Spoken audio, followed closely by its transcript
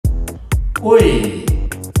Oi!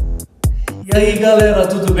 E aí galera,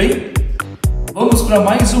 tudo bem? Vamos para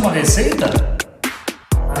mais uma receita?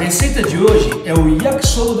 A receita de hoje é o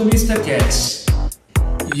yakisoba do Mr. KATS.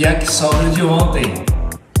 Yakisoba de ontem.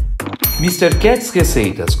 Mr. KATS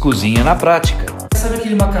Receitas, cozinha na prática. Sabe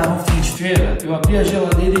aquele macarrão fim de feira? Eu abri a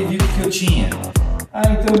geladeira e vi o que eu tinha.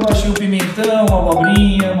 Então eu achei um pimentão, uma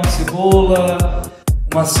abobrinha, uma cebola,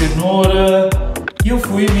 uma cenoura. E eu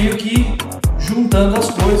fui meio que juntando as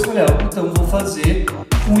coisas. Falei, então vou fazer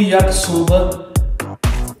um yakisoba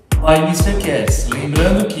by Mr. KATS.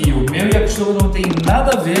 Lembrando que o meu yakisoba não tem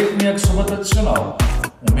nada a ver com o yakisoba tradicional.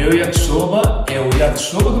 O meu yakisoba é o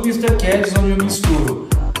yakisoba do Mr. KATS, onde eu misturo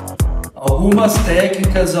algumas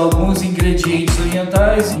técnicas, alguns ingredientes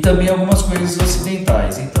orientais e também algumas coisas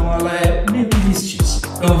ocidentais. Então ela é meio que mestiça.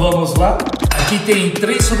 Então vamos lá. Aqui tem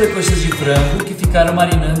 3 sobrecoxas de frango que ficaram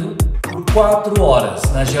marinando por 4 horas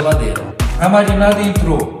na geladeira. Na marinada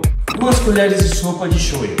entrou 2 colheres de sopa de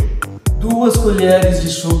shoyu, 2 colheres de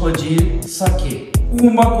sopa de saquê,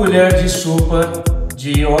 1 colher de sopa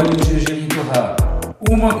de óleo de gergelim torrado,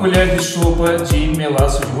 1 colher de sopa de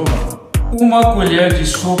melaço de romã, 1 colher de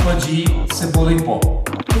sopa de cebola em pó,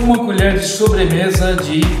 1 colher de sobremesa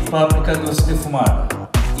de páprica doce defumada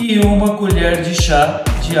e 1 colher de chá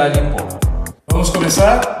de alho em pó. Vamos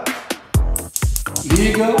começar?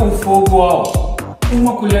 Liga o fogo alto. 1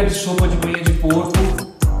 colher de sopa de banha de porco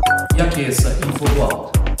e aqueça em fogo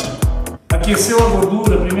alto. Aqueceu a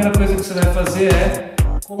gordura, a primeira coisa que você vai fazer é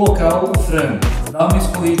colocar o frango. Dá uma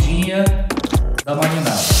escorridinha da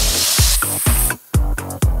marinada.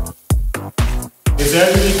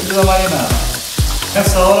 Reserve o líquido da marinada.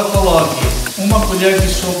 Nessa hora coloque 1 colher de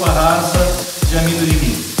sopa rasa de amido de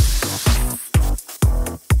milho.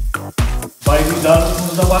 Vai grudar no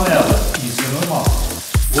fundo da panela, isso é normal.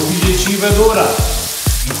 O objetivo é dourar.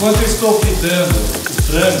 Enquanto eu estou fritando o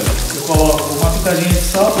frango, eu coloco uma pitadinha de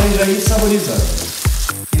sal para ele já ir saborizando.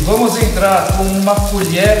 E vamos entrar com 1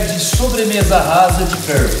 colher de sobremesa rasa de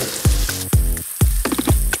curry.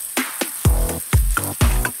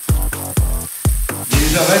 Ele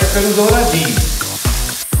já vai ficando douradinho.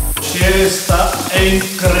 O cheiro está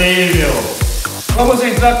incrível. Vamos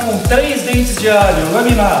entrar com 3 dentes de alho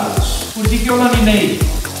laminados. Por que eu laminei?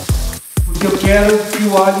 Porque eu quero que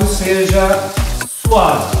o alho seja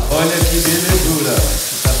suave. Olha que belezura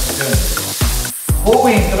que está ficando. Vou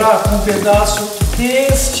entrar com um pedaço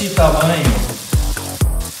deste tamanho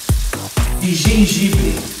de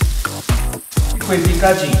gengibre que foi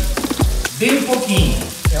picadinho. Bem pouquinho,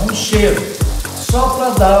 é um cheiro, só para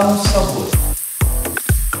dar um sabor.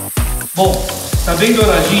 Bom, está bem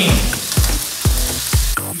douradinho.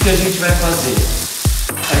 O que a gente vai fazer?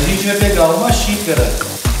 A gente vai pegar 1 xícara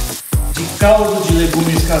de caldo de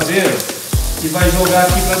legumes caseiro e vai jogar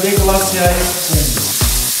aqui para deglaciar esse fundo.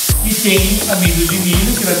 E tem amido de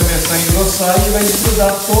milho que vai começar a engrossar e vai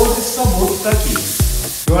desgrudar todo esse sabor que está aqui.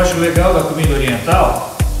 O que eu acho legal da comida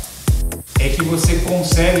oriental é que você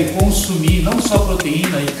consegue consumir não só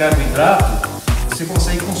proteína e carboidrato, você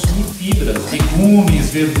consegue consumir fibras, legumes,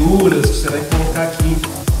 verduras que você vai colocar aqui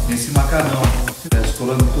nesse macarrão. Está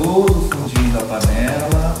escolando todo o fundinho da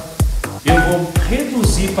panela. Eu vou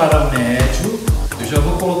reduzir para o médio. Eu já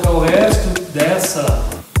vou colocar o resto dessa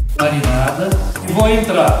marinada e vou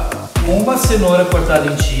entrar com 1 cenoura cortada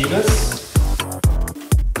em tiras.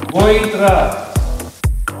 Vou entrar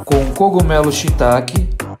Com cogumelo shiitake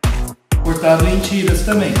cortado em tiras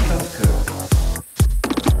também. Tá ficando.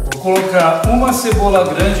 Vou colocar 1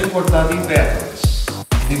 cebola grande cortada em pétalas.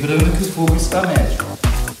 Lembrando que o fogo está médio.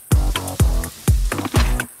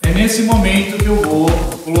 É nesse momento que eu vou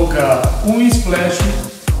colocar 1 splash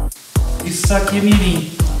de saquê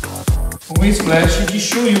mirim, 1 splash de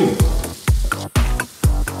shoyu,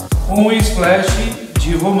 1 splash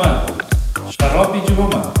de romã, xarope de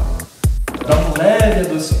romã, dá um leve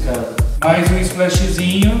adocicado, mais um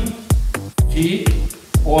splashzinho de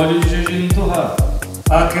óleo de gergelim torrado.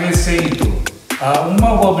 Acrescento 1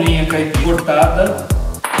 abobrinha caipira cortada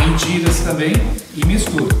em tiras também e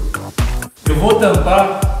misturo. Eu vou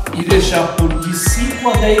tampar e deixar por de 5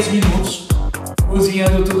 a 10 minutos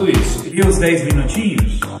cozinhando tudo isso. E os 10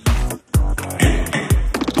 minutinhos,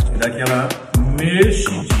 dá aquela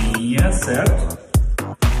mexidinha, certo?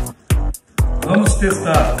 Vamos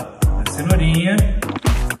testar a cenourinha.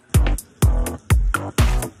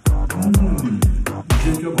 Do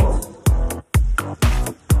jeito que eu gosto.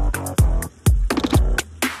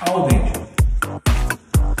 Ao dente.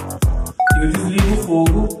 Eu desligo o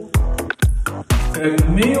fogo.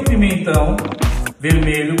 Pego meio pimentão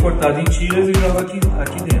vermelho cortado em tiras e jogo aqui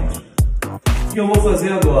dentro. O que eu vou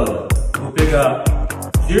fazer agora? Vou pegar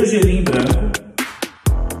gergelim branco,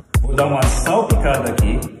 vou dar uma salpicada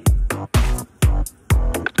aqui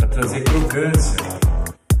para trazer crocância.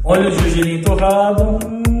 Óleo de gergelim torrado,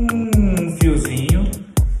 um fiozinho.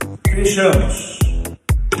 Fechamos.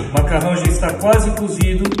 O macarrão já está quase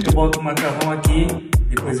cozido. Eu boto o macarrão aqui,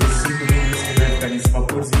 depois de 5 minutos que vai ficar nesse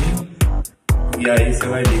vaporzinho. E aí você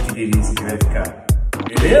vai ver que delícia que vai ficar.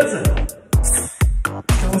 Beleza?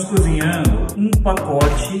 Estamos cozinhando um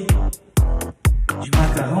pacote de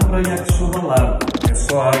macarrão para yakisoba largo. É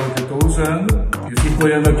só a água que eu estou usando. Eu fico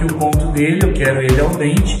olhando aqui o ponto dele, eu quero ele al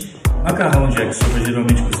dente. Macarrão de yakisoba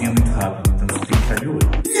geralmente cozinha muito rápido, então você tem que estar de olho.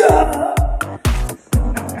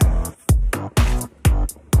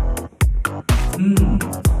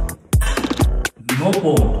 No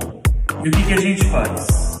ponto. E o que a gente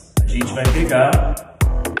faz? A gente vai pegar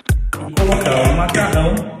e colocar o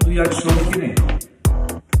macarrão do yakisoba aqui dentro.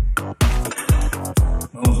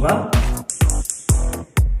 Vamos lá?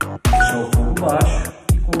 Deixar o fogo baixo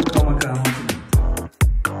e colocar o macarrão aqui dentro.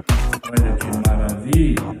 Olha que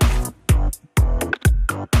maravilha!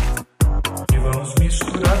 E vamos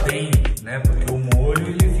misturar bem, né? Porque o molho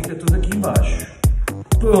ele fica tudo aqui embaixo.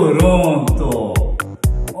 Pronto!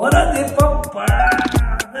 Hora de papar!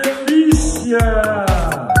 Delícia!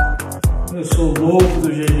 Eu sou louco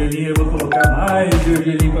do gergelim, eu vou colocar mais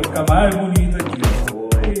gergelim para ficar mais bonito aqui,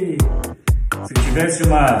 ó. Oi! Se eu tivesse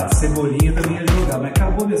uma cebolinha também ia jogar, mas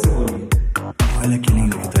acabou minha cebolinha. Olha que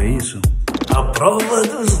lindo que tá isso. A prova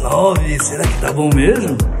dos 9. Será que tá bom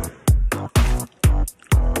mesmo?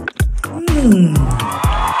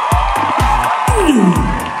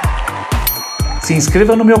 Se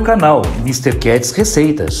inscreva no meu canal, Mr. KATS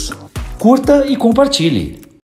Receitas. Curta e compartilhe.